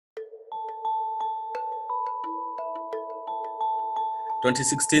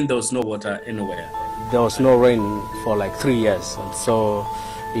2016, there was no water anywhere. There was no rain for like 3 years, and so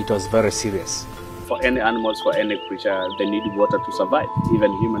it was very serious. For any animals, for any creature, they need water to survive,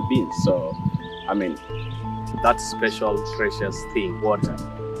 even human beings. So, I mean, that special, precious thing, water.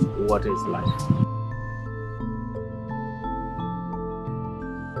 Water is life.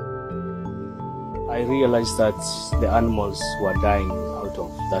 I realized that the animals were dying out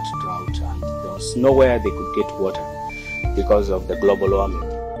of that drought, and there was nowhere they could get water because of the global warming.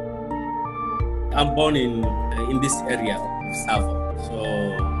 I'm born in this area of Savo, so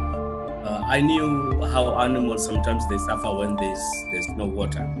I knew how animals sometimes they suffer when there's no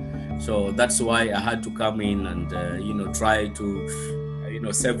water. So that's why I had to come in and try to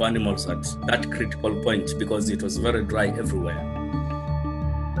save animals at that critical point, because it was very dry everywhere.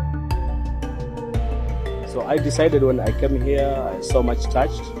 So I decided when I came here, I was so much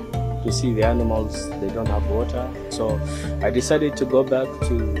touched to see the animals, they don't have water. So I decided to go back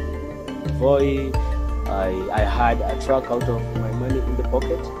to Voi. I had a truck out of my money in the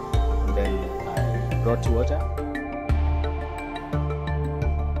pocket, and then I brought water.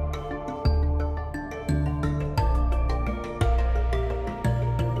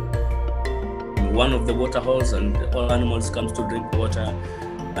 One of the water holes, and all animals comes to drink water,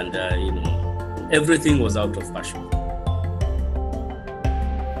 and everything was out of pasture.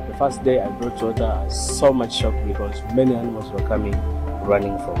 The first day I brought water, I was so much shocked because many animals were coming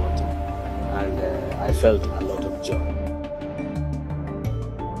running for water, and I felt a lot of joy.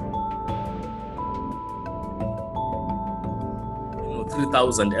 You know,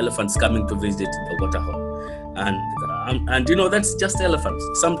 3,000 elephants coming to visit the water hole, and that's just elephants.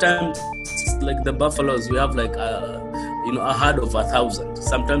 Sometimes, like the buffaloes, we have like a herd of 1,000.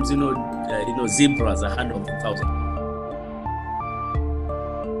 Sometimes zebras, a herd of 1,000.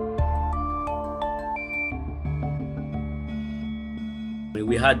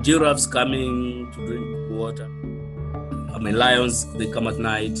 We had giraffes coming to drink water. Lions, they come at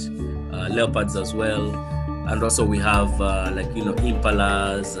night. Leopards as well, and also we have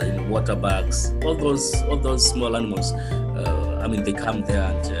impalas, waterbucks. All those small animals. They come there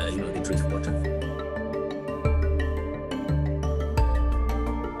and they drink water.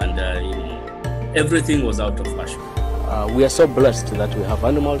 And everything was out of pasture. We are so blessed that we have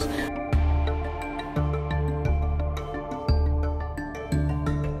animals.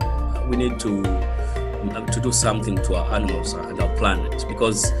 We need to do something to our animals and our planet,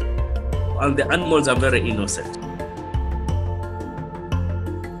 because the animals are very innocent.